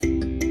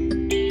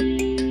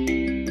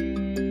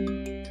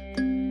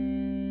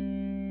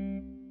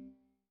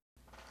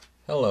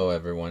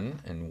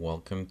everyone, and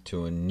welcome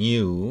to a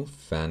new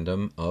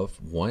Fandom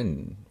of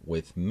One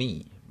with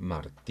me,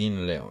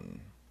 Martin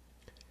Leon.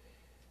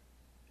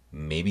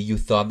 Maybe you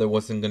thought there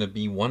wasn't going to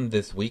be one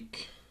this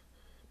week,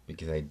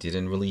 because I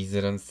didn't release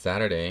it on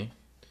Saturday,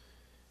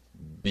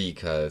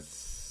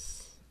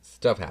 because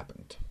stuff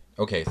happened.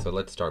 Okay, so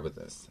let's start with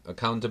this.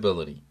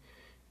 Accountability.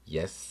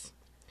 Yes,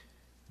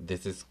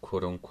 this is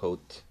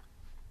quote-unquote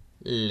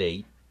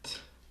late.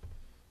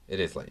 It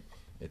is late.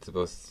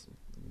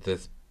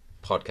 This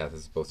podcast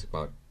is supposed to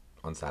come out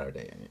on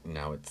Saturday, and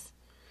now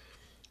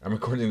I'm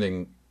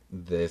recording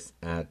this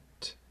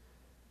at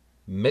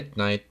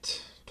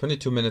midnight,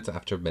 22 minutes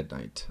after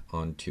midnight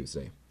on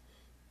Tuesday.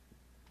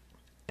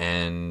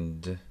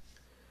 And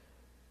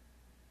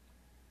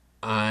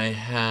I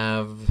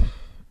have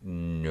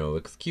no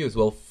excuse.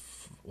 Well,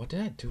 what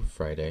did I do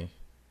Friday?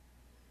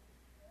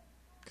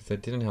 Because I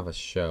didn't have a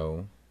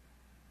show.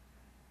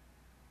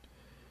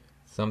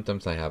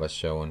 Sometimes I have a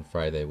show on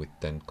Friday with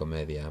Ten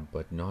Comedia,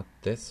 but not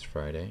this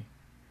Friday.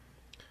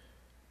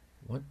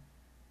 What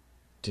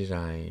did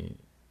I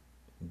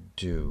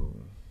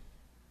do?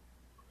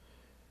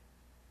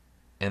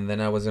 And then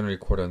I was going to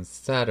record on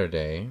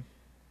Saturday,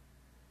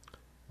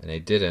 and I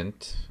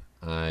didn't.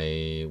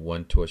 I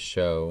went to a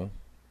show.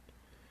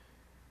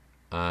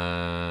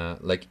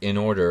 In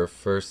order,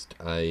 first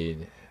I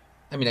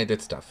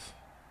did stuff.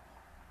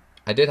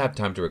 I did have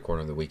time to record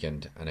on the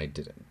weekend, and I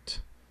didn't.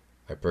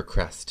 I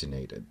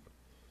procrastinated.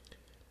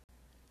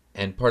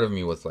 And part of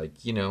me was like,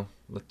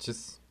 let's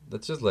just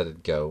let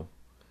it go.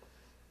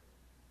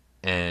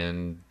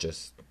 And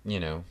just,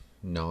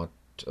 not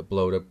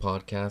upload a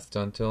podcast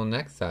until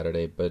next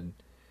Saturday. But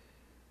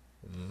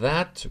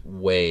that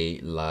way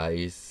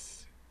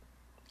lies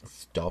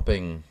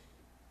stopping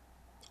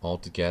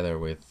altogether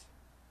with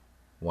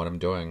what I'm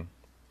doing.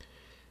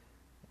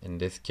 In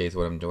this case,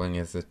 what I'm doing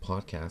is this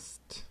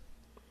podcast.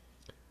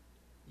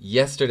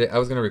 Yesterday, I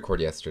was going to record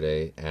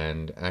yesterday,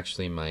 and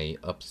actually my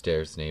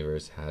upstairs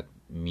neighbors had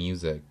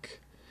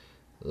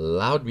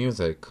loud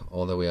music,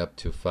 all the way up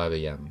to 5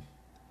 a.m.,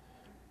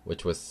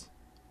 which was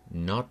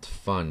not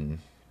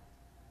fun.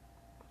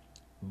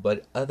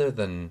 But other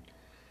than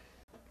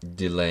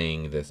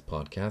delaying this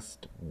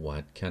podcast,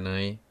 what can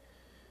I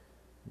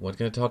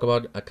talk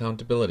about?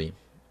 Accountability.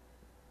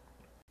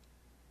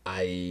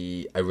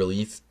 I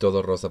released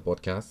Todo Rosa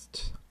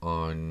podcast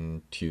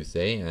on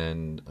Tuesday,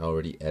 and I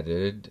already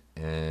edited,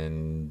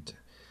 and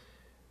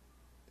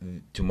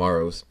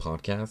tomorrow's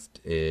podcast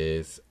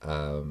is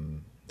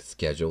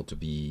scheduled to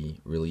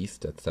be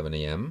released at 7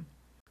 a.m.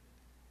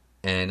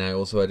 And I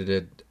also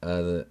edited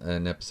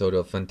an episode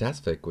of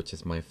Fantastic, which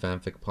is my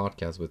fanfic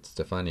podcast with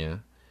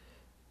Stefania,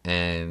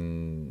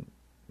 and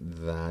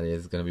that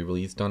is going to be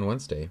released on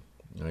Wednesday.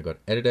 I got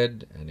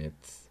edited, and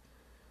it's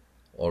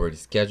already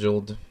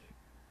scheduled.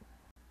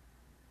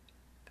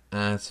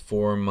 As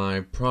for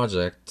my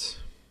project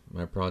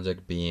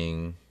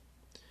being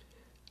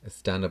a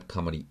stand-up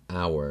comedy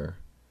hour,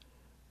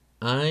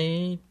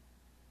 I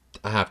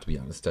have to be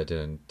honest, I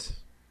didn't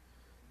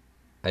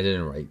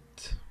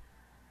write.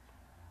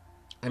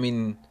 I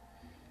didn't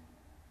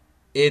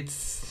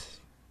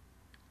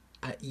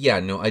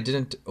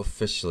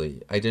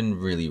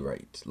really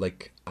write.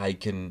 Like, I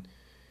can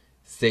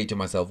say to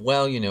myself,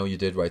 well, you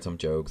did write some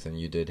jokes, and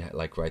you did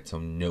write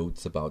some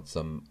notes about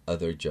some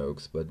other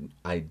jokes, but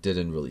I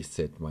didn't really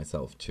sit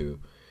myself to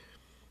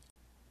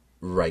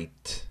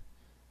write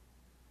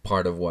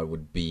part of what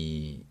would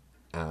be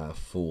a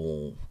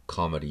full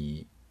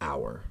comedy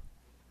hour.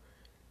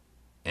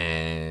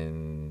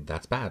 And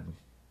that's bad.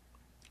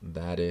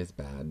 That is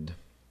bad.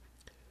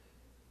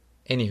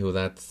 Anywho,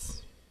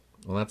 that's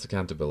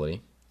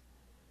accountability.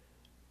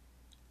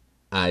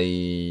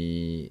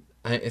 I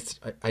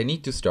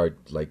need to start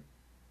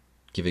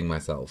giving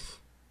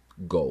myself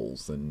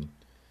goals and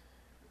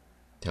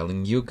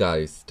telling you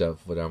guys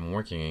stuff what I'm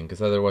working in,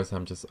 because otherwise I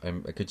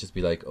could just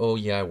be like, oh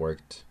yeah, I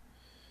worked.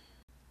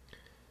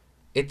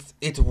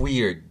 It's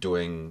weird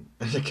doing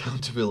an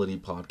accountability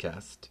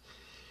podcast.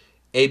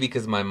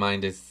 Because my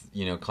mind is,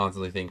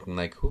 constantly thinking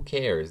who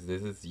cares?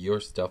 This is your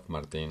stuff,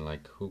 Martin.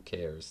 Who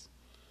cares?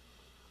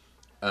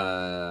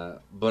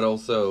 But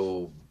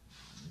also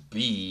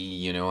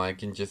B, I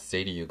can just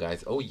say to you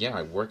guys, oh yeah,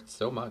 I worked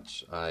so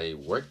much. I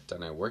worked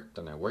and I worked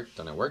and I worked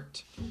and I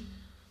worked.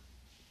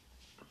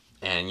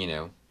 And,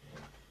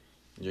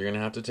 you're going to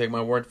have to take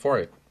my word for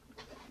it.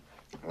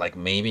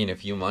 Maybe in a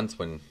few months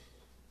when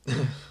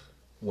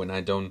when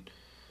I don't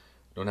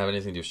have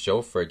anything to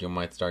show for it, you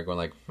might start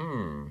going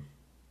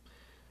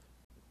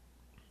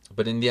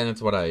But in the end,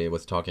 it's what I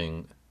was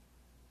talking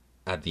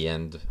at the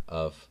end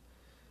of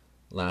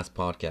last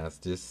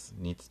podcast. This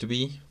needs to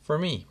be for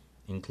me,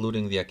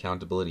 including the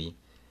accountability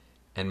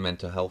and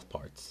mental health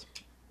parts.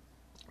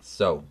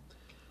 So,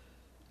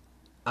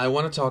 I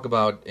want to talk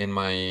about in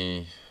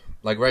my,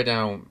 right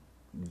now,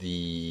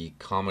 the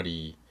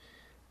comedy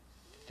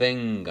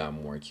thing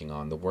I'm working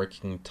on. The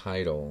working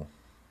title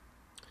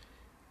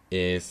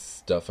is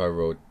stuff I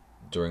wrote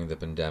during the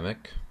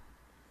pandemic.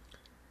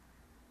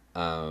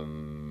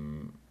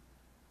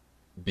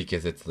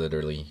 Because it's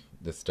literally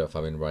the stuff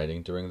I've been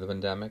writing during the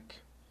pandemic.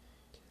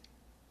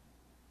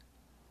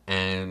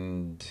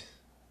 And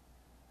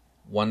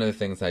one of the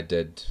things I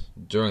did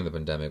during the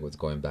pandemic was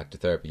going back to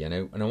therapy, and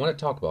I want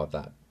to talk about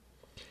that.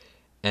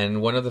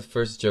 And one of the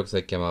first jokes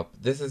that came up,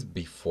 this is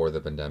before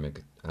the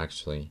pandemic,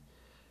 actually.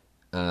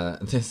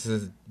 This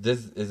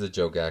is a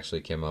joke I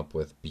actually came up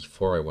with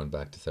before I went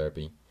back to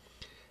therapy.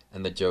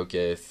 And the joke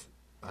is,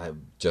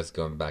 I'm just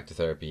going back to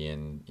therapy,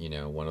 and,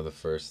 one of the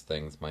first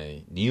things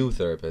my new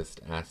therapist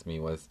asked me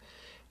was,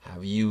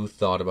 have you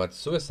thought about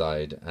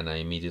suicide? And I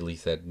immediately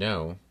said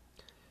no,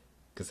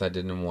 because I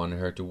didn't want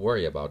her to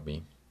worry about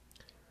me.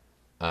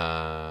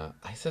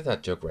 I said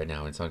that joke right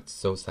now, and it sounds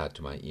so sad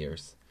to my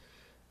ears.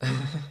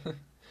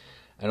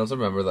 I also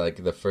remember,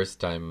 like, the first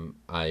time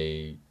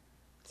I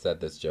said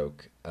this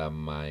joke,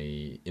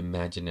 my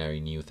imaginary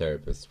new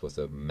therapist was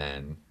a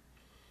man.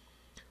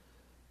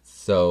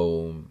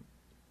 So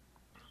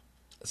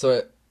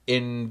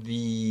in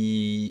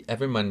the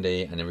every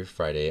Monday and every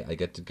Friday, I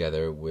get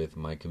together with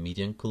my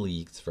comedian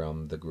colleagues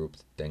from the group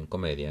Ten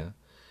Comedia.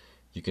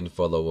 You can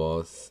follow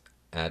us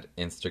at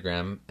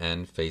Instagram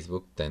and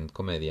Facebook, Ten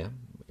Comedia,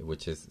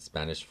 which is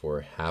Spanish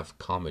for have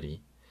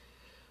comedy.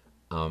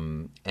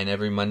 And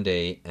every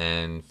Monday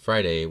and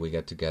Friday, we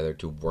get together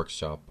to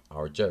workshop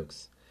our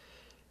jokes.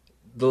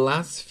 The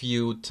last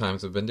few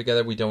times we've been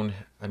together, we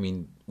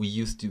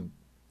used to,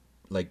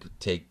 like,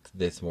 take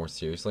this more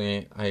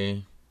seriously.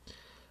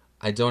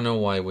 I don't know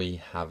why we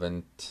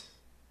haven't,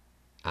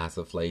 as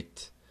of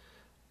late,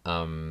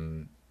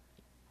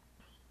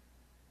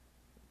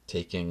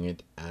 taking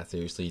it as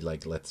seriously,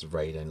 like, let's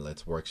write and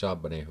let's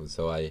workshop. But anywho,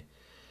 so I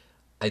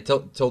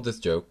told this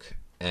joke,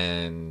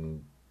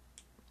 and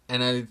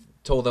I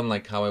told them,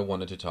 like, how I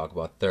wanted to talk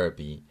about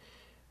therapy,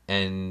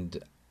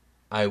 and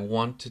I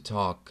want to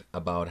talk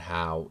about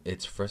how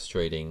it's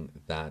frustrating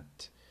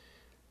that,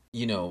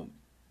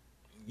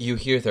 you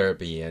hear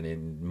therapy, and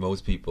in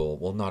most people,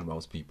 well, not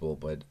most people,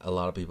 but a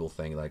lot of people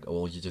think, like,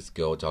 oh, well, you just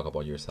go talk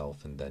about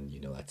yourself and then,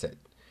 that's it.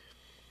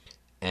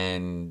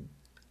 And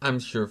I'm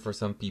sure for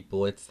some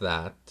people it's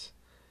that.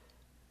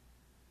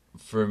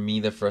 For me,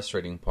 the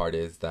frustrating part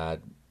is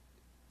that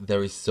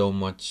there is so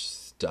much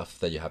stuff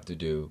that you have to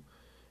do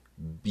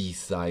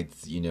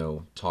besides,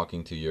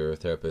 talking to your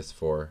therapist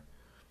for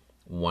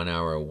 1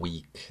 hour a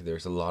week.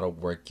 There's a lot of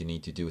work you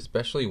need to do,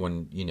 especially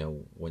when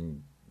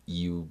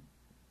you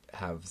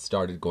have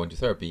started going to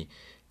therapy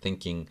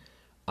thinking,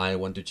 I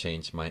want to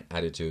change my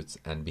attitudes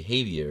and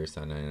behaviors,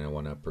 and I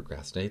want to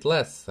procrastinate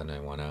less, and I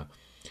want to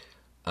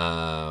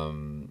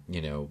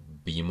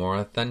be more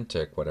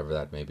authentic, whatever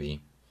that may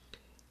be.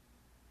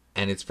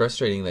 And it's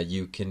frustrating that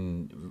you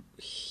can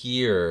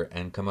hear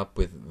and come up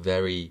with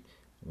very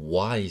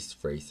wise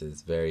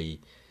phrases, very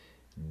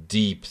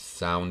deep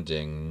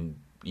sounding,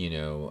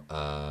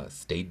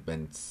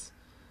 statements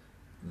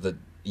that,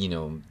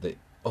 they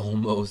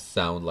almost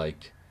sound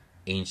like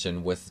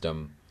ancient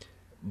wisdom,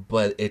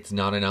 but it's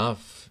not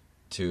enough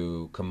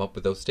to come up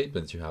with those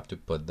statements. You have to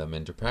put them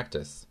into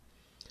practice.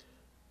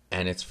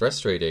 And it's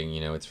frustrating,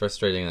 it's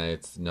frustrating that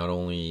it's not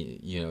only,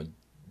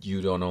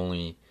 you don't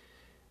only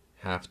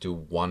have to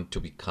want to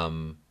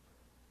become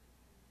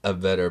a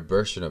better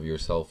version of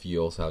yourself,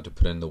 you also have to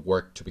put in the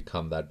work to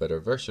become that better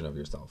version of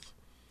yourself.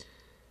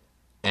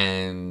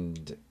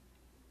 And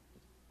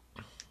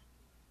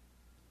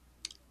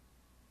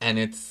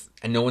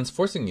no one's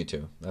forcing you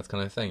to. That's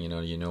kind of thing,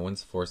 no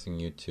one's forcing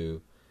you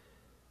to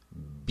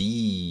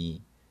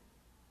be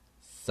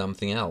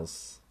something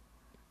else.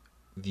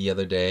 The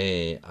other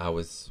day, I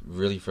was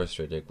really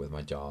frustrated with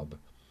my job.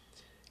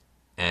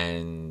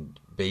 And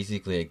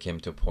basically, it came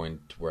to a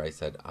point where I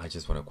said, I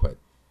just want to quit.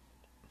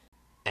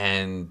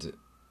 And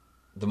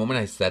the moment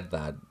I said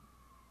that,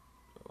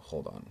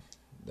 hold on,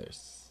 I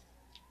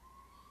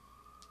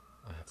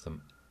have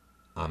some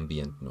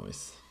ambient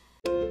noise.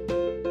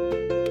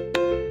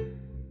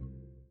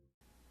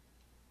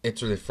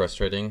 It's really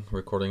frustrating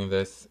recording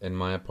this in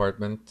my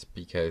apartment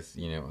because,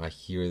 I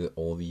hear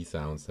all these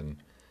sounds, and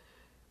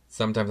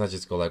sometimes I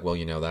just go like, well,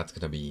 that's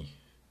gonna be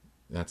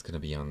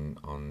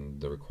on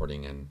the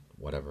recording and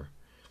whatever.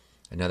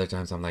 And other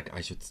times I'm like, I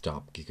should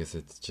stop because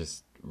it's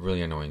just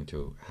really annoying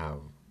to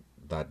have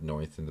that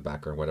noise in the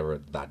background, whatever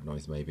that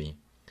noise may be.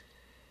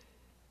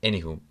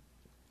 Anywho,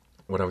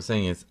 what I was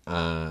saying is,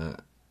 I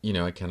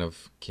kind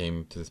of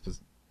came to this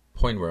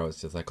point where I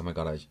was just like, oh my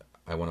God,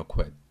 I want to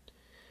quit.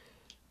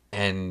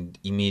 And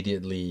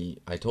immediately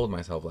I told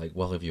myself, like,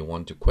 well, if you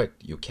want to quit,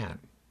 you can.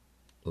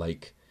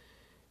 Like,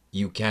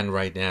 you can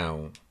right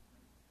now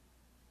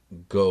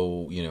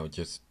go,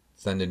 just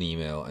send an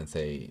email and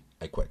say,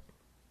 I quit.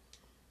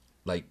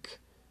 Like,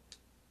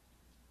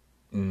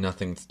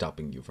 nothing's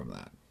stopping you from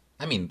that.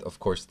 I mean, of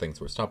course, things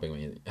were stopping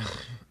me.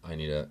 I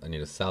need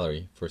a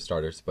salary for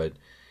starters, but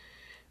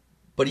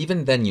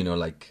even then,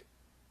 like,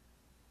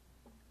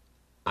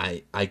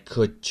 I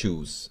could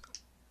choose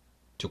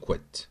to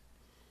quit,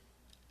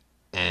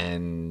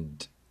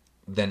 and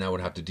then I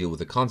would have to deal with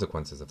the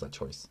consequences of that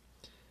choice.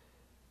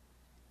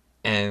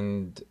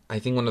 And I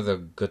think one of the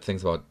good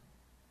things about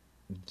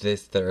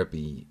this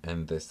therapy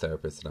and this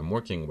therapist that I'm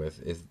working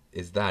with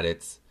is that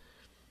it's,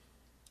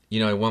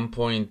 at one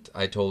point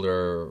I told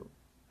her,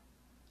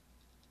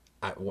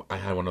 I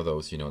had one of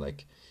those,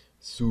 like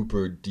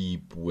super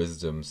deep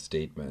wisdom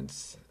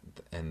statements.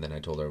 And then I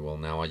told her, well,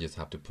 now I just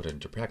have to put it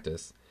into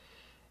practice.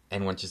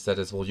 And what she said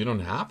is, well, you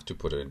don't have to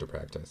put it into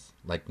practice.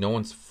 Like, no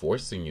one's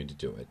forcing you to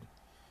do it.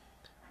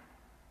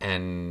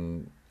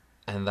 And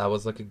that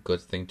was like a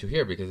good thing to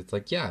hear, because it's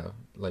like, yeah,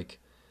 like,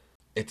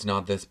 it's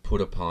not this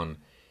put upon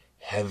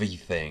heavy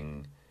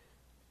thing,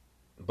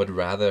 but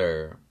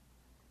rather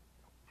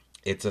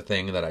it's a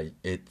thing that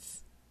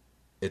it's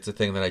a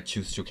thing that I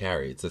choose to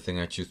carry. It's a thing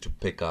I choose to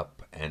pick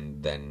up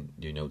and then,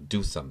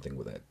 do something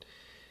with it.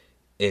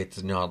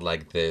 It's not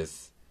like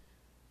this,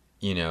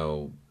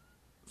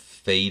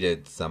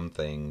 faded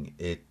something.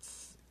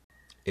 It's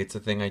a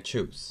thing I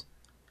choose.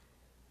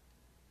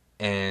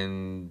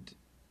 And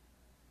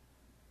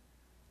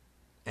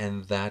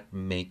that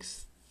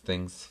makes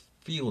things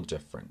feel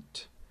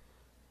different.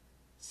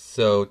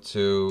 So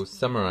to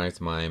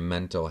summarize my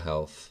mental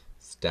health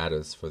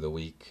status for the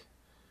week,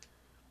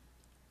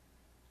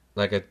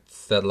 like I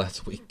said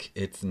last week,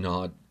 it's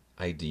not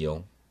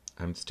ideal.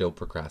 I'm still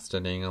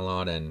procrastinating a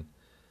lot, and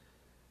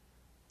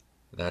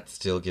that's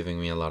still giving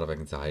me a lot of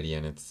anxiety,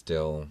 and it's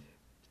still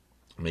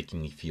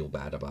making me feel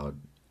bad about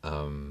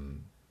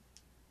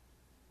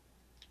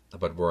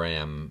where I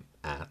am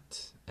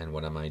at and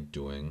what am I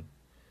doing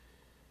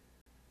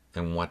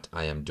and what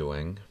I am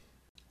doing.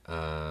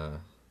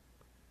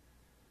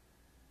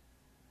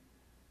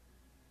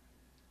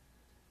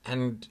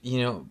 And,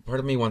 part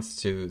of me wants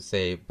to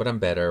say, but I'm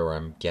better, or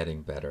I'm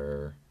getting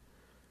better,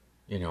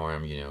 or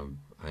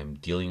I'm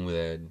dealing with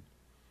it.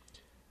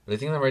 But I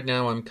think that right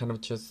now I'm kind of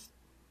just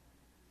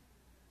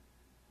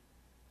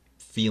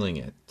feeling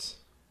it.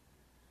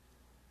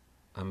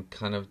 I'm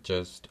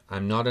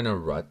not in a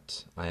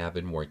rut. I have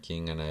been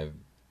working, and I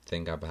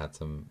think I've had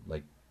some,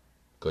 like,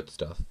 good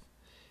stuff.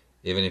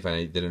 Even if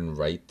I didn't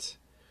write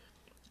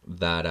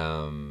that,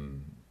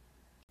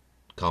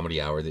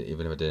 comedy hour,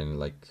 even if I didn't,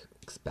 like,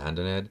 expand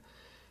on it,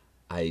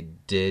 I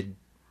did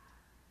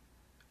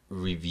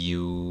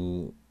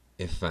review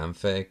a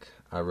fanfic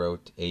I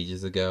wrote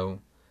ages ago,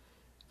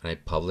 and I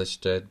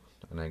published it,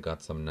 and I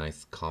got some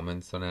nice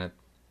comments on it,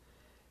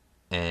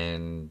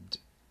 and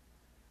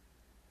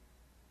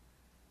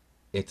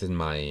it's in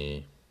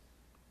my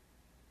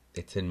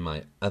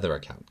other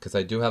account, because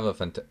I do have a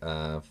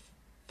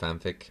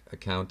fanfic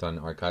account on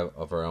Archive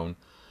of Our Own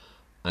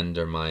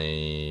under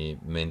my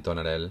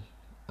Mentonarel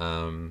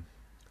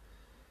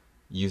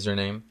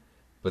username,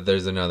 but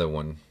there's another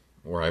one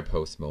where I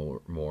post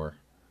more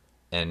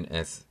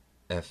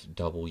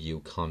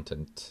NSFW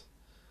content.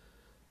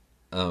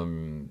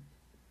 Anywho,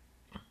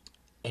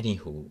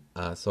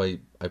 so I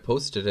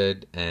posted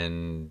it,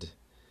 and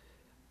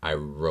I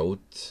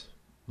wrote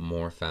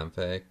more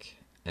fanfic,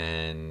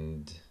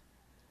 and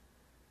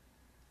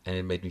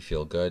it made me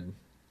feel good.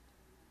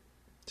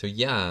 So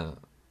yeah,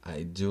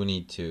 I do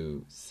need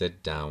to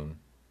sit down.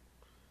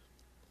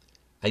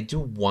 I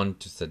do want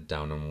to sit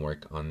down and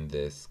work on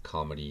this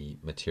comedy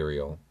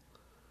material.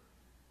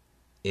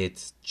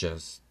 It's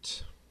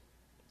just,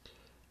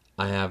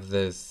 I have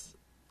this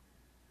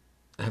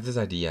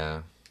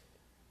idea.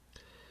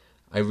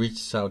 I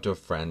reached out to a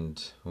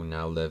friend who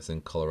now lives in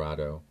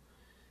Colorado,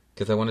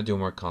 because I want to do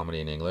more comedy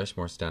in English,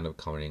 more stand-up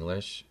comedy in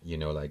English,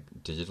 like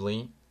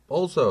digitally.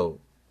 Also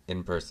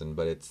in person,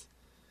 but it's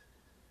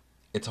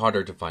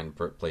harder to find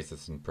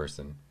places in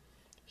person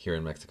here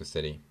in Mexico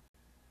City.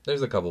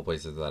 There's a couple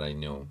places that I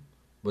know,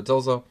 but it's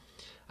also,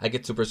 I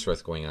get super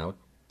stressed going out,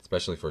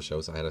 especially for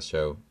shows. I had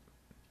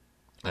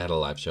a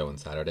live show on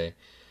Saturday,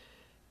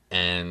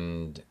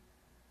 and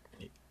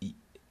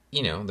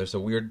there's a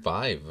weird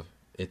vibe.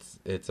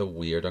 It's a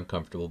weird,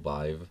 uncomfortable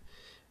vibe,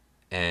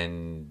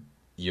 and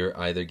you're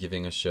either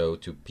giving a show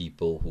to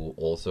people who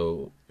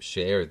also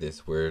share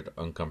this weird,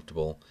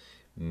 uncomfortable,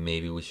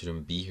 maybe we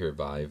shouldn't be here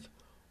vibe,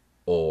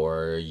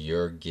 or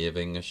you're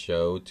giving a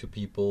show to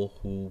people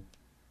who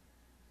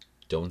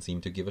don't seem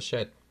to give a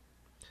shit.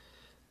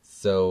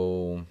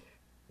 So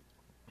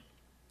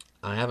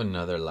I have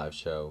another live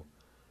show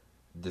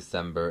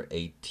December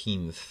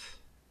 18th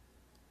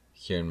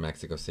here in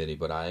Mexico City,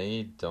 but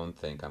I don't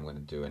think I'm going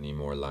to do any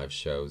more live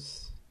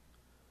shows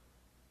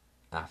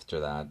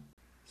after that.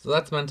 So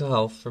that's mental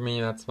health for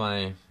me. That's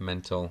my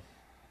mental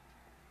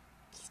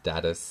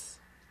status.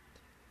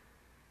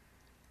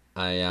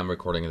 I am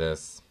recording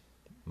this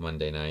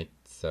Monday night,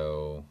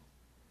 so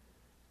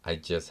I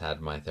just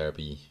had my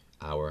therapy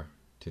hour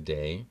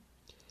today,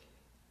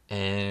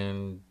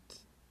 and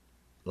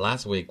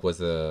last week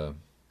was a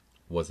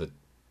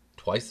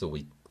twice a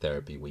week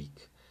therapy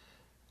week.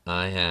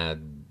 I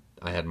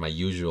had my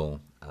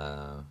usual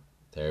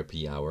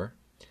therapy hour,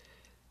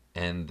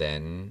 and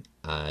then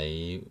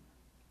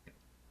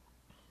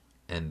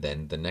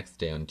the next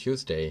day on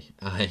Tuesday,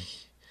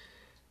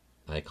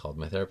 I called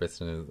my therapist,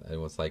 and I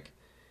was like,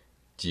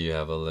 do you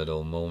have a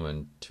little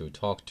moment to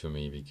talk to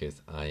me,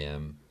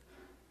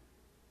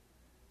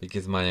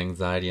 because my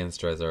anxiety and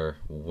stress are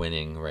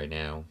winning right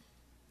now.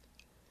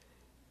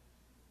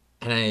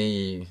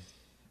 And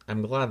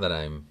I'm glad that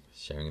I'm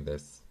sharing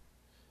this.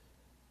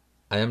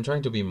 I am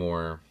trying to be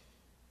more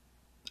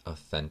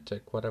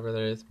authentic, whatever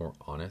there is, more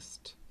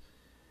honest.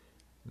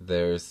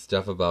 There's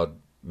stuff about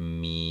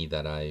me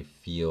that I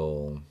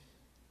feel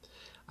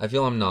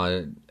I'm not,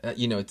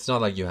 it's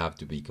not like you have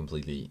to be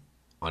completely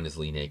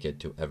honestly naked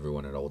to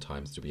everyone at all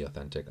times to be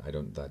authentic. I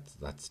don't,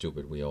 that's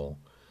stupid. We all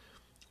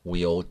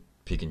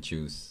pick and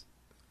choose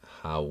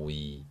how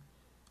we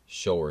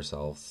show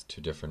ourselves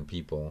to different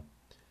people.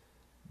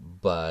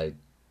 But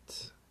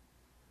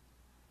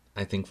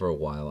I think for a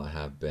while I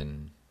have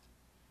been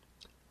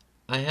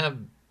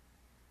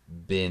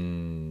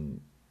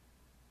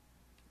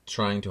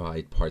trying to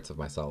hide parts of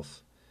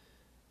myself,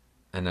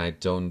 and I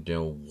don't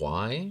know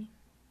why,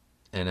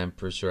 and I'm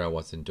pretty sure I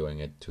wasn't doing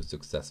it too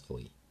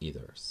successfully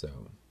either.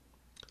 So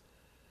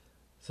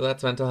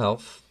that's mental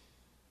health.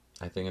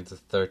 I think it's the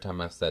third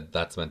time I've said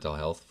that's mental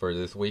health for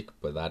this week,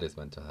 but that is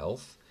mental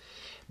health.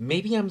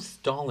 Maybe I'm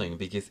stalling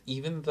because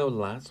even though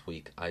last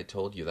week I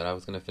told you that I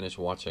was going to finish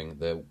watching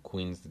The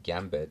Queen's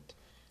Gambit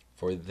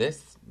for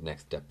this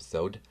next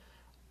episode,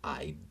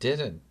 I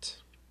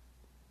didn't.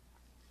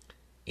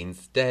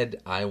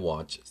 Instead, I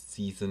watched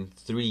season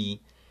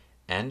 3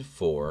 and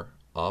 4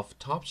 of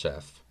Top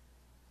Chef,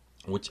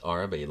 which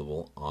are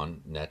available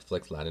on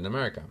Netflix Latin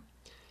America.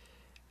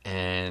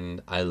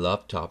 And I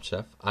love Top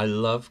Chef. I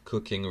love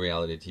cooking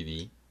reality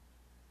TV.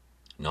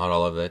 Not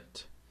all of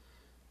it,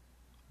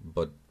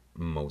 but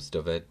most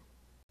of it.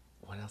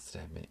 What else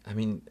did I make? I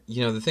mean,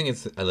 the thing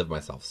is, I live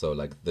myself, so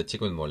like the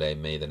chicken with mole I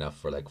made enough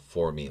for like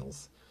 4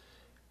 meals,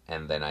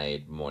 and then I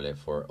ate mole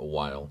for a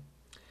while.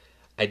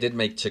 I did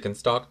make chicken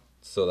stock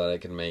so that I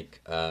can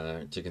make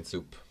chicken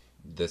soup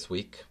this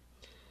week,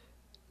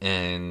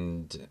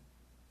 and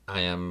I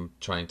am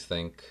trying to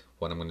think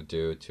what I'm gonna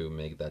do to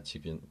make that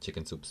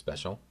chicken soup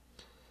special.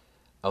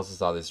 I also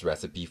saw this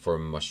recipe for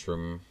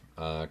mushroom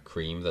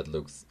cream that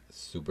looks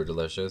super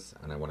delicious,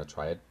 and I want to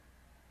try it.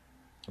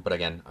 But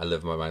again, I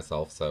live by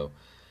myself, so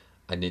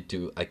I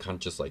can't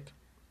just like,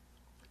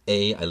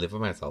 I live by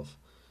myself.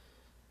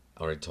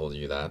 I already told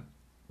you that.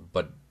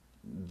 But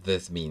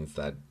this means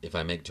that if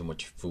I make too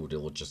much food,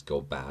 it will just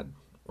go bad,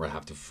 or I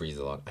have to freeze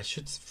a lot. I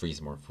should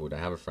freeze more food. I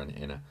have a friend,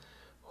 Anna,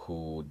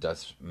 who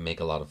does make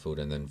a lot of food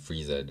and then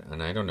freeze it,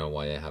 and I don't know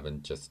why I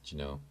haven't just,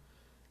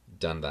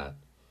 done that.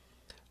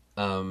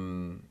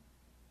 Um,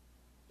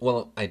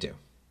 well, I do.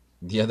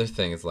 The other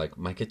thing is like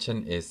my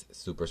kitchen is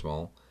super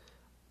small.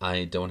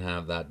 I don't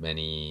have that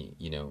many,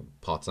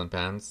 pots and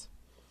pans.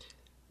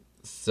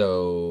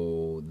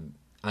 So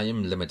I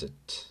am limited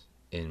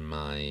in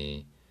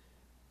my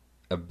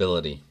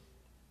ability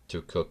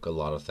to cook a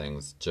lot of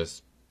things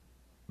just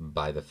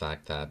by the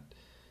fact that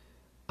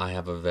I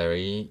have a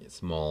very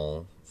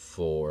small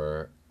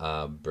four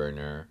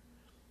burner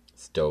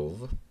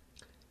stove,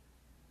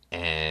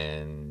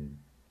 and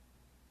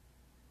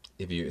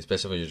if you,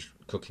 especially if you're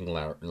cooking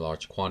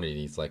large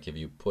quantities, like if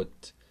you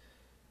put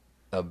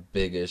a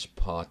biggish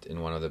pot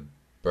in one of the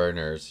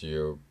burners,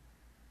 you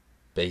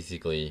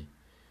basically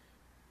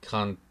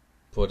can't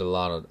put a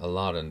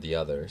lot on the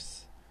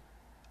others.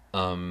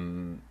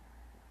 Um,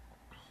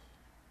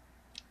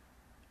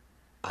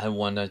 I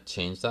wanna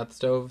change that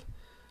stove,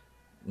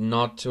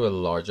 not to a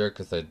larger,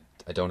 because I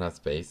don't have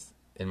space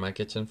in my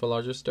kitchen for a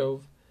larger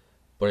stove,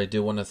 but I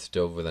do want a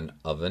stove with an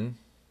oven.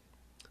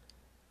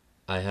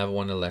 I have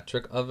one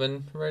electric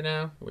oven right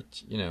now,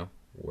 which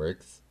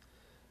works,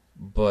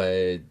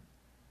 but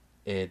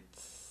I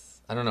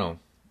don't know.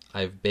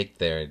 I've baked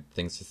there,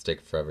 things just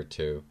take forever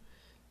to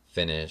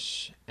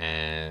finish,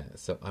 and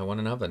so I want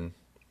an oven.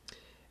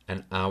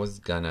 And I was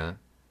gonna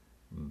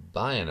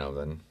buy an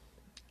oven,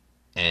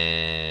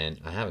 and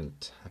I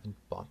haven't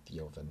bought the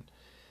oven.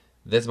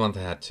 This month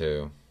I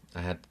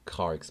had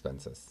car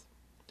expenses.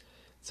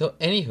 So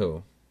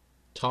anywho,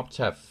 Top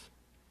Chef.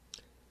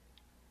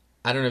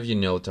 I don't know if you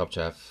know Top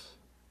Chef.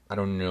 I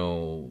don't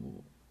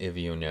know if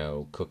you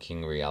know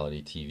cooking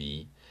reality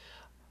TV.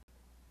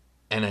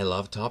 And I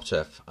love Top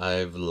Chef.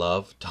 I've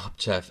loved Top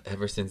Chef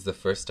ever since the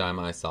first time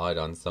I saw it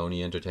on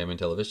Sony Entertainment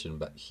Television,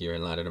 but here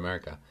in Latin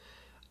America.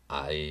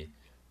 I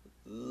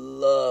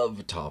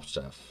love Top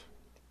Chef.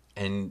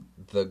 And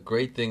the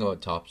great thing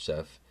about Top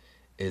Chef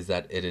is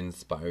that it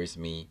inspires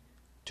me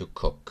to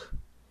cook.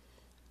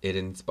 It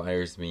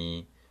inspires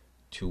me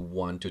to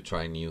want to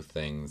try new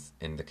things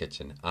in the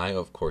kitchen. I,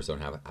 of course, don't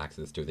have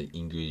access to the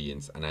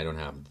ingredients, and I don't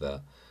have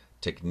the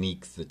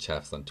techniques the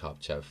chefs on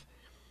Top Chef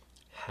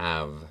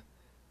have.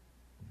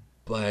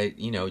 But,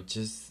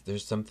 just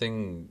there's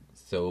something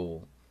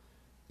so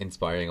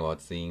inspiring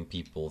about seeing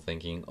people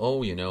thinking,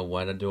 oh,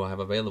 what do I have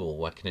available?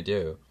 What can I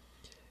do?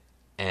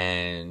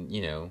 And,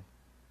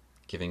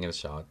 giving it a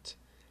shot.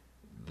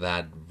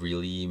 That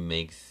really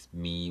makes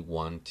me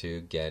want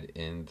to get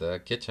in the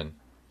kitchen.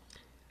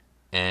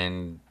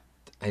 And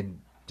I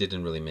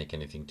didn't really make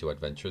anything too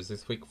adventurous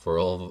this week. For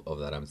all of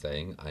that I'm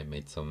saying, I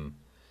made some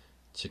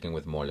chicken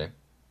with mole.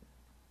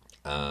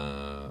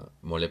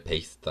 Mole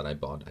paste that I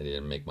bought. I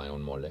didn't make my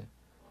own mole.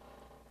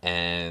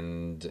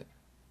 And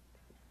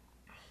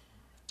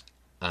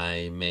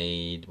I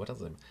made, what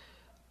else?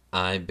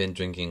 I've been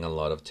drinking a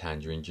lot of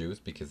tangerine juice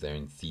because they're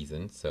in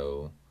season,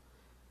 so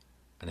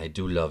and I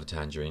do love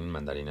tangerine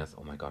mandarinas.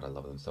 Oh my god, I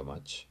love them so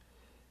much.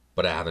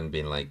 But I haven't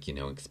been like,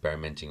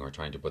 experimenting or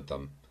trying to put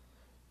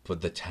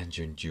the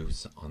tangerine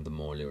juice on the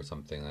mole or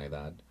something like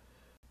that.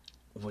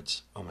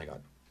 Which, oh my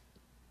god,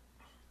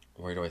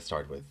 where do I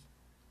start with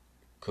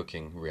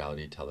cooking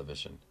reality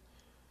television?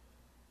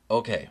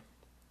 Okay,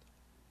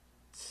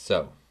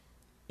 so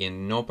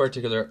in no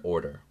particular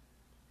order,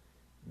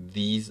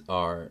 these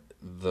are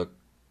the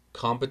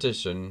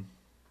competition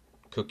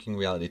cooking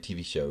reality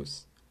TV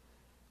shows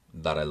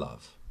that I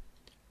love.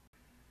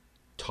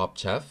 Top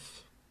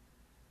Chef,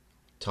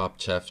 Top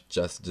Chef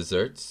Just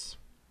Desserts,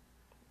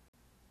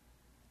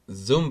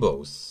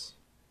 Zumbos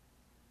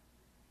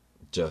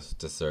Just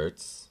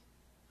Desserts,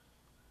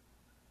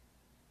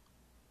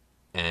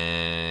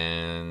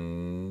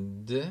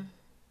 and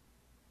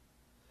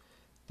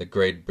The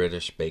Great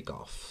British Bake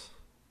Off.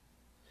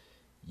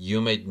 You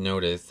may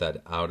notice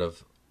that out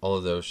of all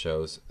of those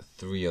shows,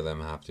 3 of them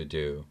have to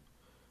do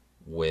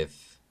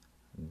with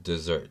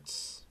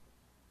desserts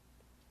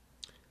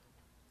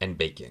and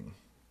baking.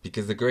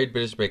 Because the Great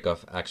British Bake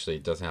Off actually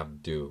doesn't have to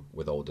do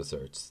with all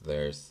desserts.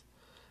 There's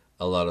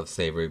a lot of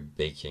savory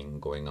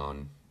baking going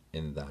on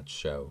in that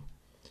show.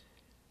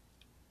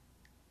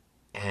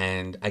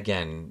 And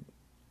again,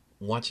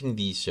 watching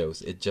these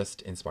shows, it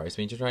just inspires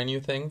me to try new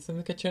things in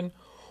the kitchen.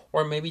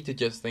 Or maybe to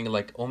just think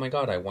like, oh my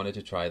god, I wanted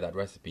to try that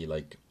recipe.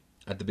 Like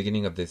at the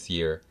beginning of this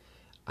year,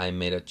 I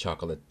made a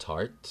chocolate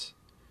tart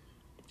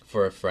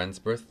for a friend's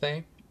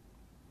birthday.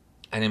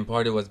 And in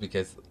part it was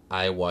because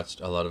I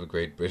watched a lot of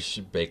Great British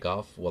Bake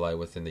Off while I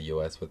was in the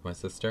US with my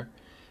sister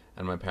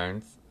and my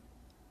parents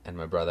and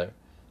my brother.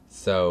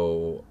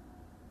 So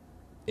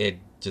it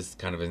just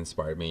kind of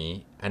inspired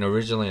me. And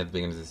originally at the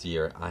beginning of this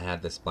year, I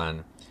had this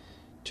plan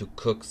to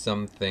cook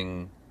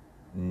something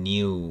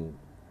new,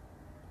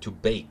 to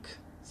bake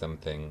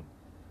something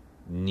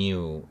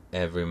new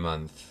every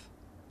month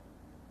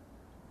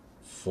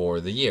for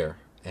the year.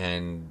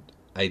 And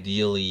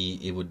ideally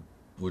it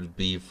would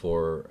be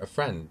for a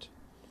friend,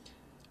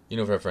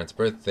 for a friend's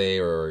birthday,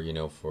 or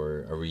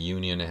for a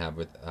reunion I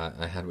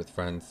had with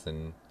friends.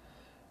 And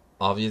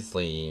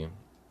obviously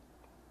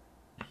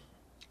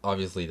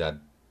that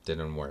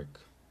didn't work.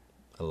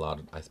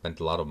 I spent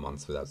a lot of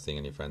months without seeing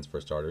any friends, for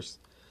starters.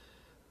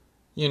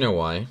 You know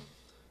why.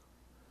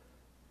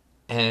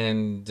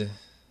 And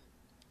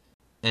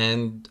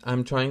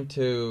I'm trying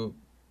to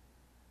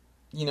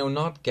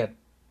not get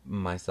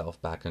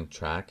myself back on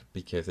track,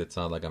 because it's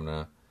not like I'm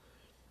gonna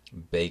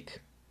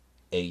bake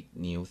 8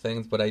 new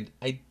things, but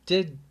I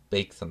did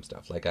bake some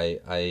stuff. Like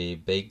I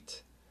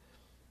baked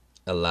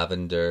a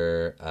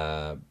lavender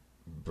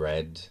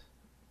bread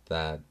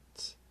that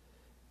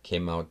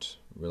came out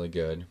really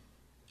good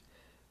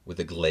with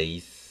a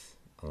glaze.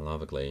 I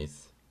love a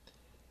glaze.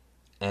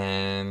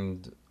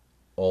 And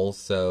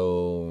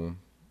also,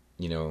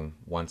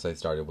 once I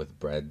started with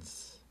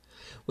breads,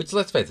 which,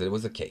 let's face it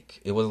was a cake.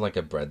 It was like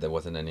a bread. There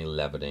wasn't any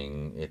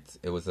leavening.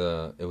 It was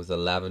a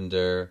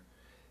lavender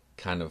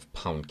kind of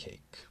pound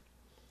cake.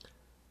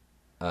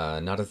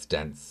 Not as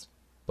dense,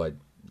 but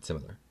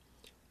similar.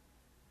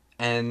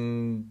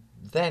 And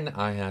then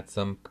I had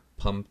some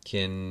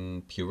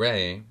pumpkin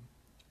puree,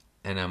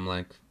 and I'm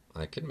like,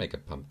 I could make a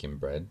pumpkin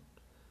bread.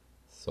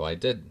 So I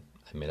did.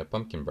 I made a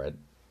pumpkin bread.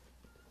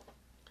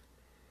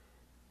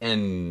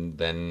 And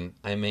then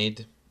I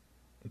made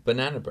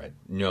banana bread.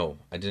 No,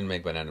 I didn't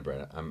make banana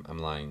bread. I'm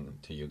lying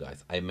to you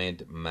guys. I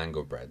made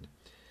mango bread.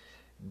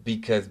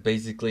 Because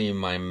basically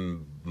my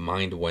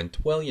mind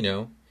went, well,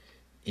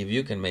 if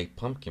you can make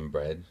pumpkin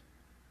bread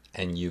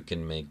and you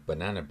can make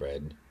banana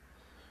bread,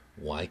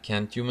 why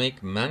can't you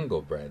make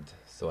mango bread?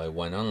 So I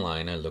went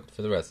online, I looked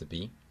for the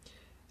recipe,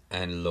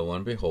 and lo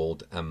and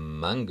behold, a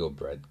mango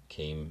bread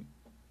came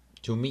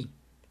to me.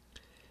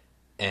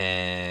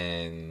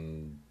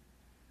 And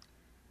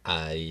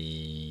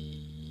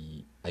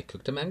I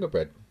cooked a mango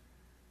bread,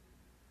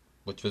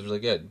 which was really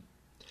good.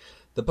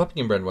 The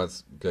pumpkin bread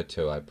was good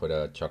too. I put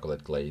a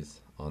chocolate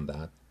glaze on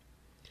that.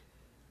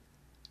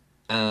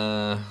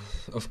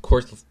 Of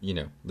course,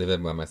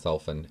 living by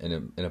myself and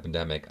in a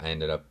pandemic, I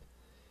ended up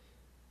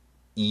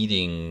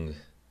eating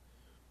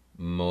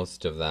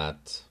most of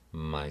that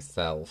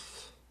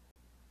myself.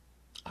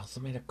 I also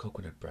made a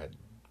coconut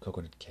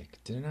cake,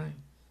 didn't I?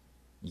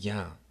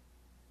 Yeah.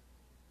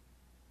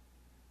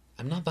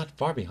 I'm not that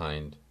far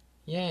behind.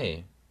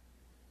 Yay.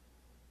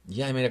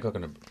 Yeah, I made a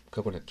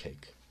coconut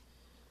cake.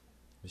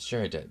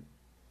 Sure I did.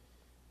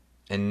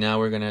 And now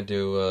we're gonna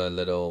do a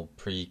little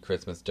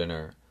pre-Christmas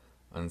dinner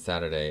on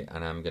Saturday,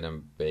 and I'm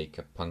gonna bake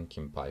a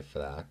pumpkin pie for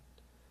that.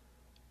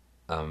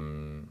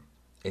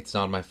 It's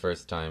not my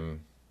first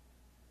time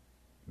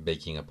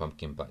baking a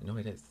pumpkin pie. No,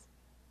 it is.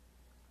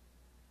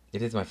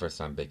 It is my first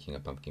time baking a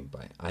pumpkin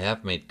pie. I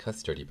have made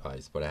custardy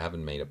pies, but I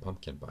haven't made a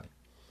pumpkin pie.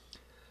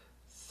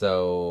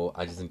 So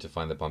I just need to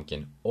find the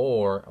pumpkin,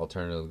 or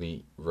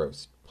alternatively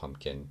roast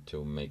pumpkin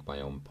to make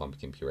my own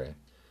pumpkin puree.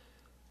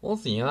 We'll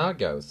see how it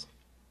goes.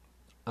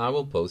 I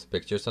will post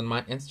pictures on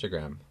my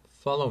Instagram.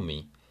 Follow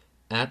me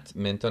at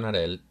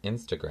Mintonarel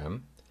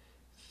Instagram,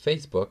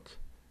 Facebook,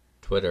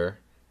 Twitter,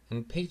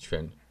 and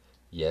Patreon.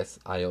 Yes,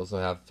 I also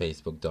have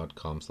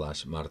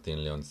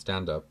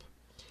facebook.com/MartinLeonStandup.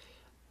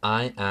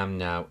 I am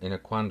now in a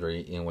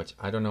quandary in which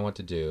I don't know what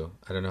to do.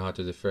 I don't know how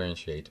to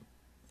differentiate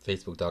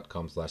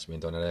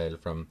facebook.com/Mintonarel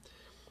from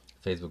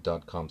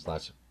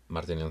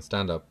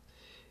facebook.com/MartinLeonStandup.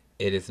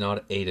 It is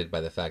not aided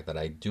by the fact that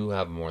I do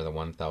have more than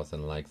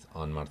 1,000 likes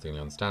on Martin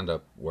Leon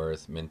Stand-Up,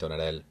 whereas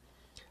Mintonarel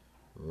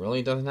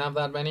really doesn't have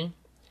that many.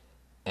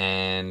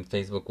 And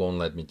Facebook won't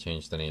let me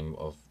change the name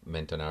of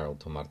Mintonarel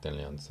to Martin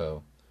Leon,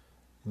 so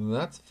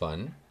that's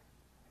fun.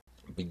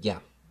 But yeah,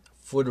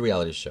 food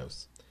reality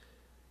shows.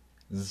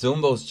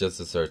 Zumbo's Just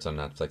Desserts on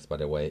Netflix, by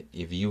the way.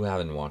 If you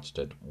haven't watched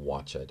it,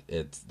 watch it.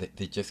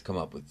 They just come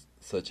up with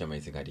such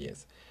amazing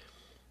ideas.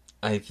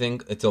 I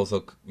think it's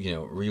also,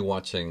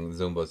 rewatching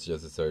Zumbo's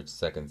Just Desserts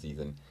second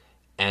season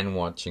and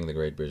watching The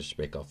Great British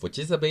Bake Off, which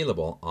is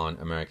available on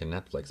American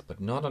Netflix, but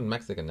not on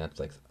Mexican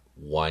Netflix.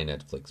 Why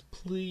Netflix?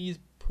 Please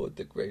put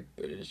The Great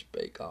British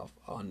Bake Off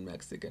on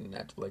Mexican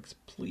Netflix,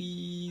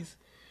 please.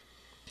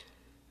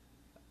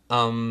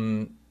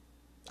 I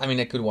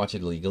could watch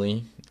it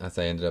legally, as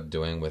I ended up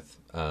doing with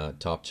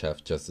Top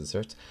Chef Just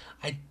Desserts.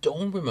 I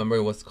don't remember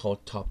it was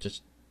called Top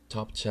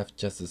Chef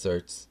Just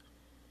Desserts.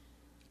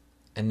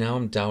 And now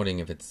I'm doubting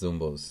if it's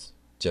Zumbo's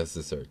Just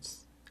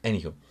Desserts.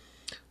 Anywho.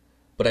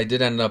 But I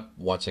did end up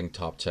watching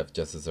Top Chef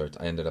Just Desserts.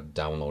 I ended up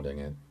downloading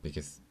it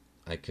because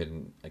I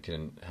couldn't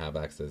have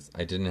access.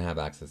 I didn't have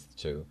access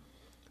to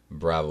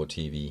Bravo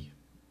TV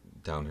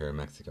down here in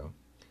Mexico.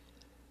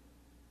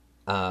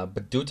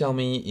 But do tell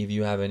me if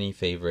you have any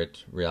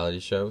favorite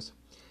reality shows.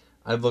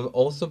 I've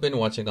also been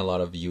watching a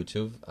lot of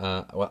YouTube.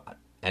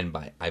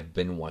 I've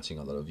been watching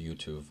a lot of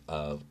YouTube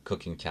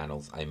cooking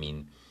channels.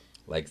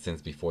 Like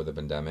since before the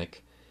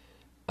pandemic.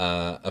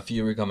 A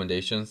few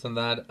recommendations on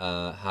that.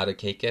 How to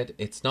Cake It.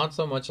 It's not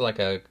so much like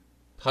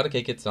How to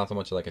Cake It's not so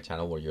much like a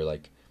channel where you're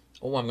like,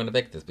 oh, I'm gonna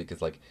bake this,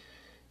 because like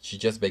she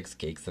just bakes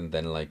cakes and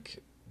then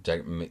like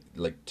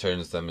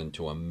turns them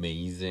into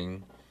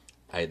amazing,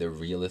 either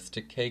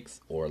realistic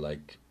cakes or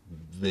like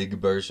big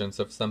versions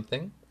of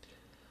something.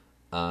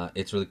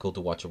 It's really cool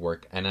to watch her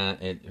work. And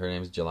her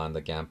name is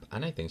Jolanda Gamp,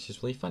 and I think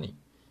she's really funny.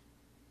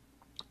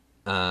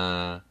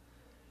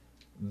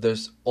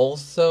 There's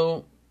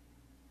also,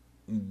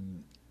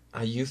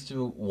 I used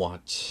to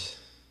watch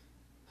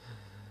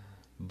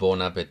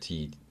Bon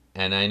Appetit,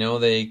 and I know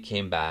they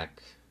came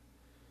back.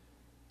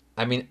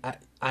 I'm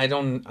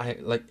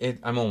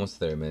almost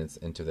 30 minutes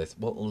into this.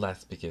 Well,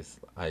 less because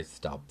I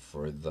stopped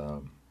for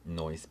the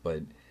noise,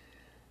 but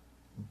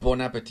Bon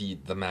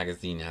Appetit, the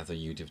magazine, has a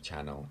YouTube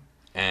channel.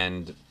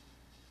 And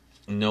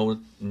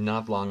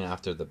not long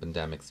after the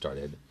pandemic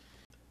started,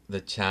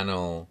 the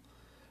channel,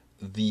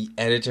 the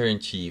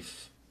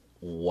editor-in-chief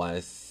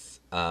was,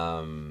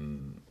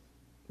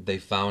 they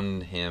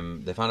found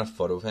a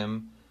photo of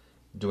him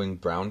doing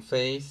brown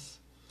face,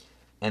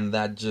 and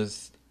that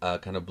just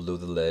kind of blew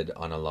the lid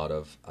on a lot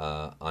of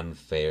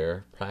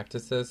unfair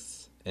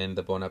practices in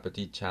the Bon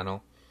Appetit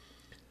channel,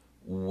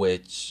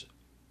 which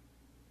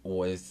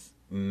was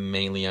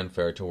mainly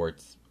unfair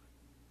towards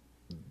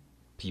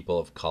people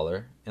of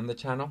color in the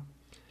channel.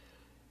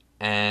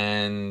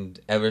 And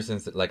ever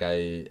since then,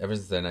 I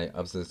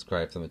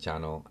unsubscribed from the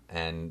channel,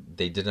 and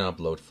they didn't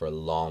upload for a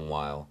long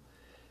while.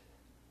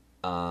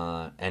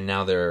 And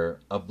now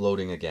they're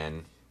uploading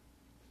again,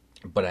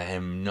 but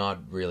I'm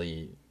not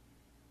really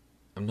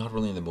in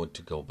the mood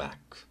to go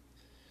back.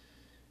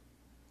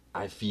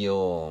 I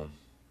feel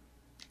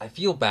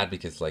bad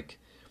because, like,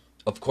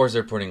 of course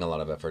they're putting a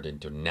lot of effort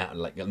into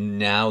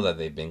now that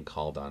they've been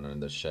called on in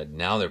the shed.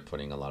 Now they're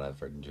putting a lot of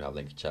effort into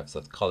having chefs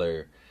of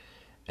color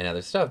and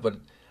other stuff,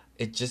 but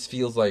it just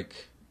feels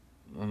like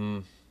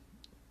I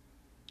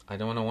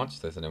don't want to watch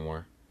this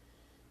anymore.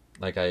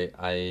 Like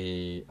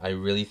I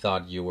really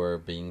thought you were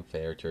being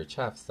fair to your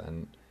chefs,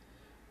 and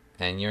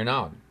you're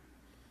not.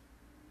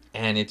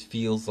 And it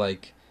feels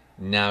like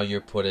now you're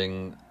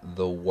putting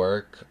the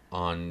work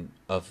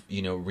of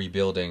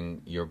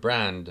rebuilding your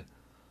brand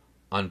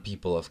on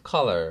people of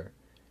color,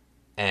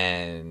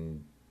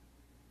 and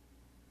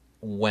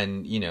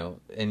when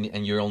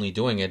and you're only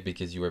doing it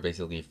because you were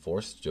basically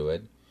forced to do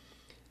it.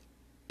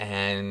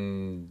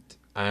 And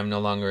I'm no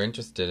longer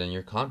interested in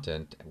your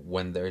content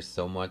when there's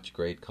so much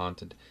great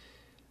content.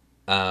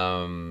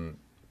 Babish,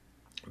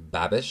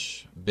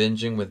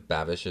 Binging with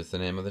Babish is the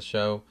name of the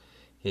show.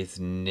 His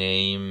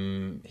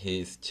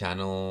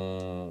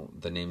channel,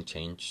 the name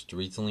changed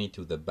recently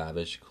to the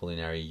Babish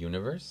Culinary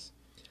Universe.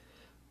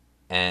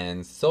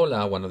 And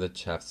Sola, one of the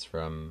chefs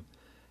from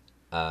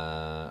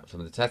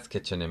the test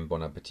kitchen in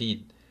Bon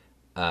Appetit,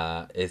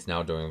 is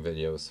now doing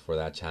videos for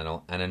that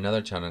channel, and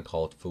another channel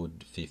called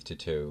Food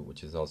 52,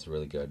 which is also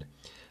really good.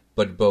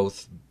 But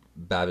both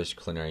Babish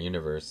Culinary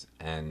Universe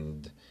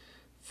and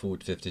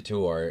Food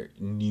 52 are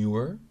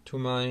newer to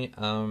my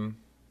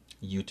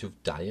YouTube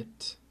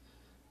diet,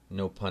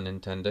 no pun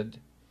intended,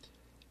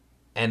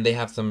 and they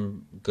have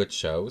some good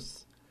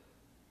shows.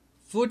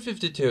 Food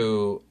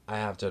 52, I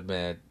have to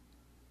admit,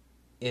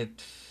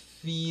 it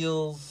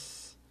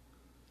feels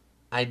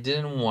I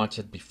didn't watch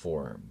it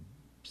before,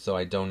 so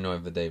I don't know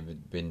if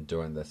they've been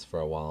doing this for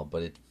a while,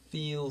 but it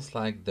feels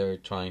like they're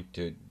trying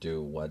to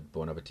do what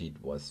Bon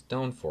Appetit was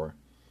known for.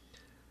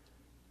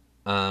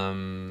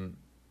 Um,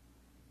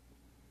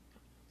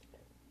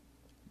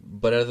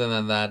 but other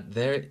than that,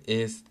 there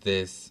is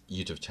this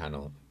YouTube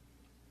channel.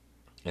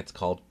 It's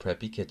called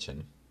Preppy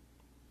Kitchen.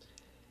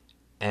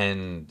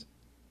 And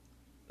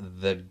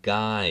the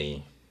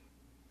guy,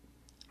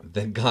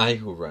 the guy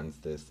who runs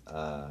this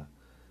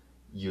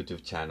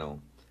YouTube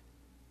channel,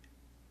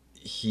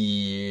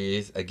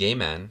 he's a gay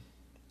man,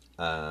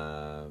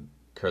 uh,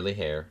 curly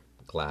hair,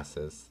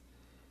 glasses,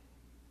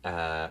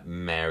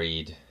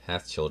 married,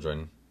 has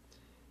children,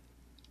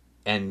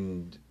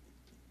 and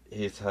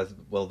his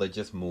husband. Well, they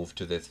just moved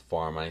to this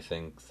farm, I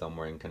think,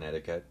 somewhere in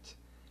Connecticut,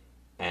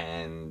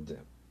 and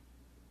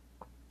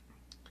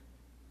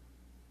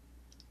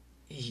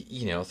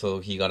so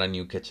he got a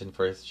new kitchen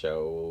for his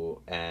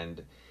show,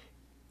 and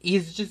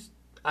he's just.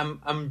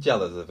 I'm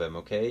jealous of him.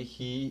 Okay,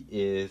 he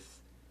is.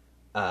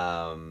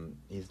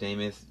 His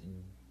name is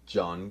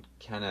John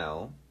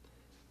Cannell,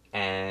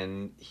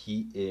 and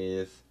he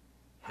is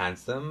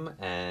handsome,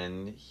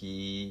 and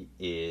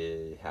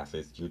has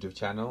his YouTube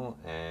channel,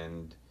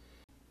 and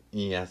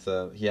he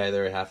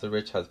either has a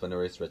rich husband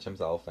or is rich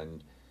himself,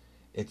 and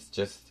it's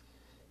just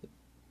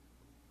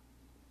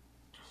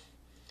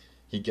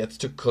he gets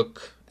to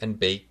cook and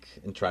bake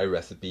and try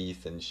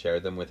recipes and share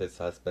them with his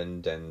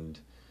husband,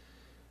 and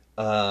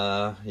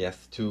he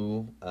has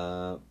two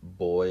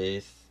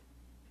boys,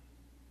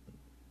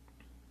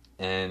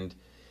 and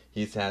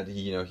he's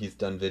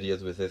done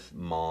videos with his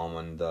mom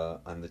on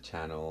the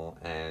channel,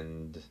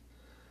 and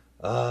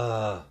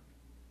uh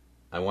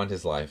I want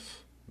his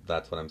life.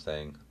 That's what I'm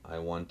saying. I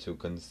want to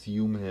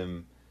consume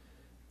him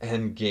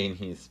and gain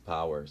his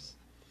powers.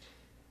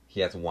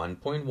 He has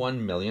 1.1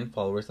 million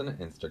followers on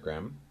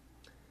Instagram.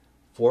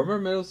 Former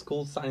middle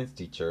school science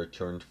teacher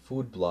turned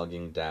food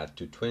blogging dad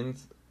to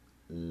twins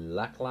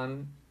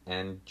Lachlan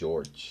and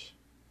George.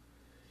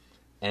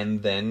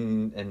 And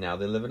now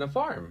they live in a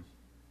farm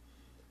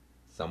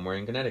somewhere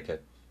in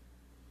Connecticut.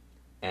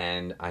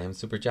 And I am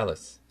super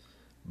jealous.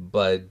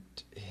 But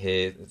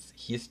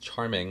he's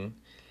charming,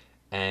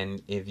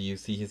 and if you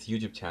see his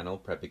YouTube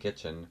channel, Preppy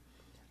Kitchen,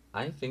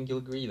 I think you'll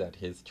agree that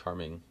he's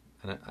charming.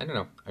 And I don't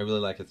know, I really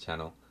like his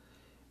channel.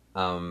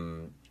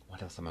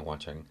 What else am I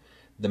watching?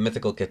 The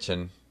Mythical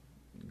Kitchen,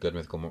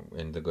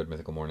 in the Good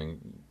Mythical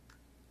Morning.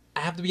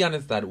 I have to be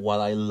honest that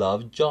while I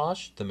love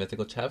Josh, the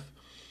mythical chef,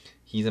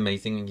 he's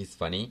amazing and he's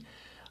funny.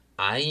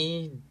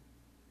 I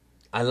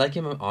I like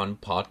him on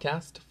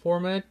podcast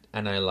format,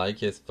 and I like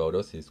his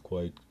photos. He's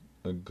quite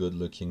a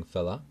good-looking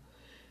fella.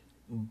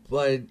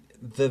 But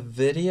the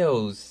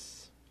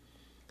videos,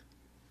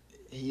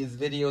 his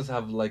videos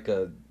have like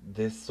a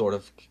this sort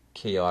of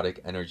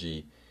chaotic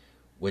energy,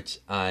 which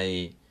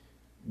I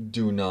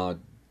do not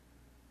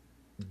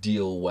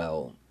deal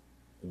well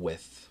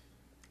with.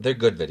 They're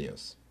good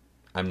videos.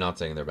 I'm not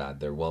saying they're bad.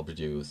 They're well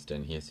produced,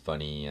 and he's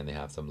funny, and they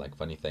have some like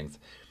funny things.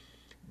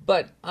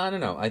 But I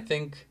don't know. I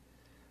think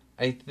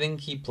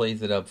he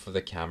plays it up for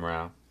the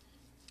camera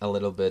a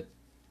little bit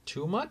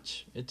too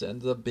much. It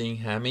ends up being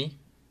hammy,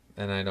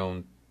 and I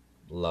don't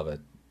love it.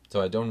 So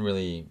I don't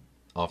really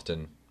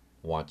often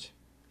watch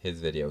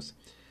his videos,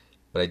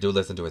 but I do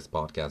listen to his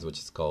podcast, which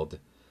is called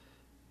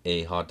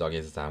A Hot Dog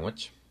is a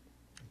Sandwich.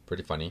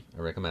 Pretty funny.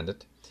 I recommend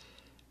it.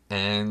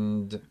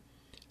 And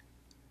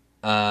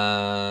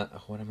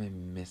what am I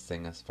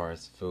missing as far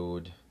as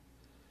food?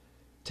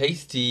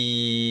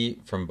 Tasty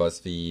from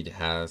BuzzFeed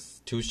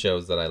has two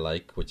shows that I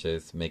like, which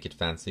is Make It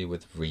Fancy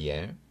with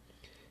Rie,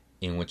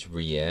 in which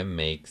Rie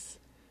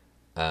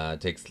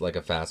takes like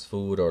a fast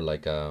food or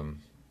like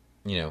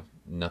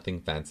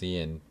nothing fancy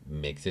and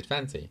makes it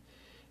fancy,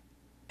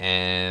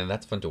 and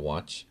that's fun to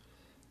watch.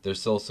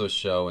 There's also a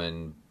show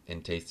in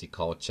Tasty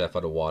called Chef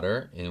Out of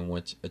Water, in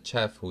which a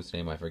chef whose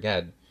name I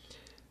forget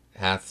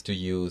has to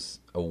use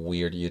a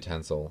weird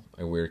utensil,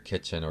 a weird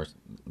kitchen or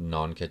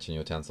non-kitchen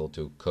utensil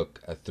to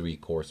cook a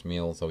 3-course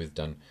meal. So she's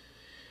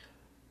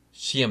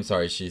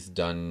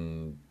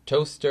done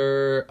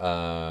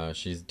toaster,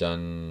 she's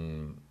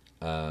done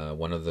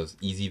one of those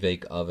easy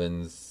bake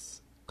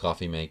ovens,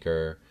 coffee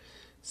maker,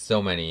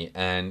 so many.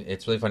 And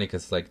it's really funny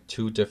because like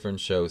two different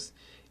shows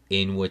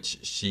in which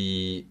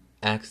she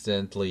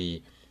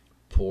accidentally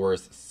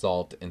pours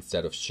salt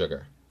instead of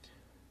sugar,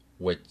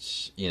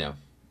 which,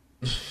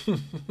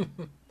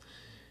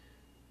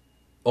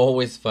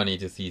 always funny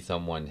to see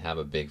someone have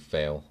a big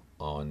fail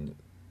on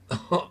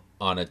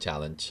on a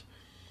challenge.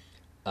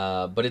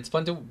 But it's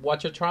fun to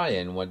watch her try,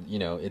 and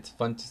it's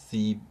fun to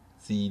see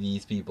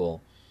these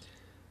people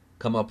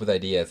come up with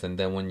ideas, and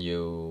then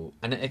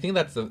and I think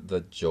that's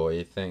the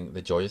joyous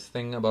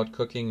thing about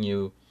cooking.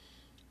 You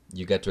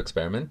get to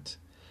experiment,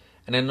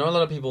 and I know a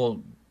lot of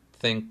people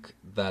think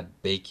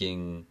that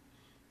baking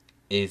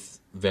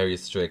is very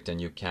strict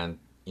and you can't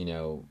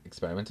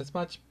experiment as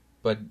much,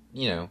 but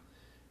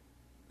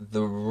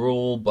the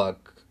rule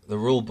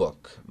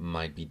book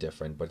might be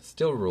different, but it's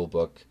still a rule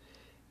book,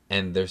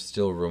 and there's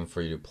still room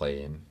for you to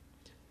play in.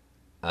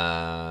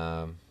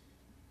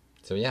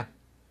 So yeah,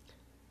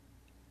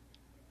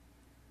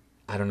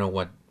 I don't know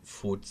what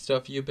food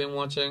stuff you've been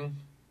watching,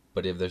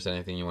 but if there's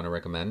anything you want to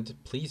recommend,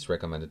 please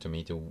recommend it to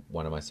me to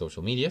one of my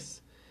social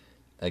medias.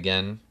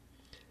 Again,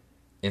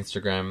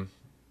 Instagram,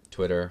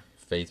 Twitter,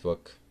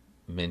 Facebook,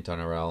 Mint on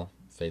RL,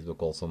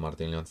 Facebook also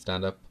Martin Leon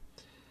Stand Up.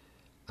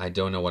 I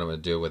don't know what I'm going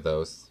to do with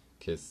those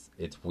because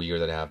it's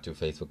weird that I have two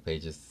Facebook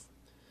pages.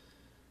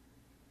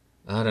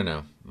 I don't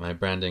know. My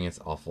branding is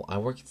awful. I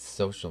work in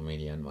social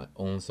media and my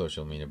own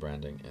social media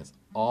branding is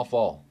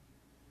awful.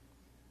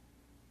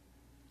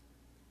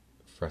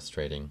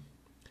 Frustrating.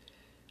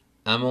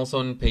 I'm also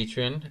on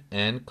Patreon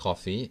and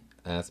Coffee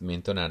as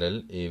Minton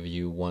Adel if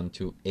you want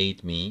to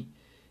aid me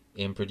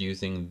in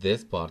producing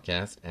this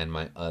podcast and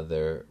my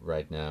other,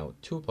 right now,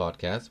 two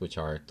podcasts, which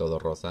are Todo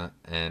Rosa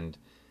and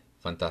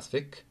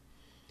Fantastic.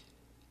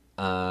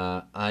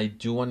 I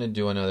do want to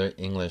do another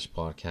English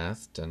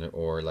podcast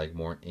or like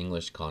more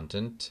English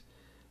content.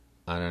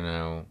 I don't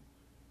know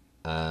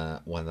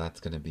what that's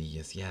gonna be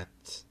as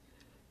yet.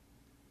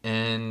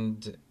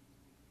 And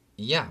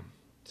yeah,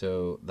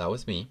 so that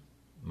was me,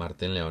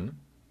 Martin Leon.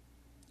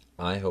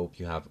 I hope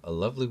you have a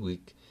lovely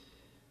week.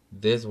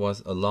 This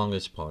was a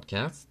longish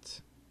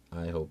podcast.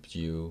 I hope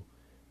you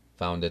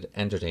found it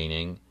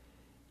entertaining.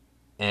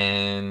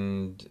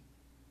 And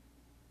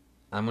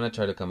I'm gonna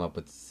try to come up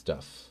with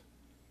stuff.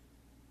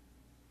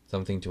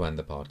 Something to end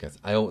the podcast.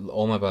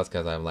 All my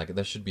podcasts, I'm like,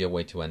 there should be a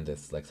way to end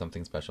this, like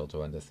something special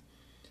to end this.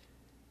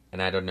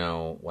 And I don't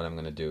know what I'm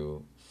gonna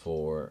do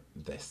for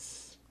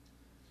this.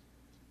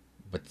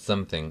 But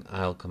something,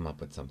 I'll come up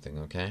with something,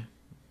 okay?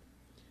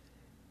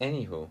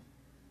 Anywho,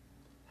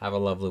 have a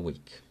lovely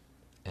week.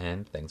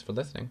 And thanks for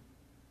listening.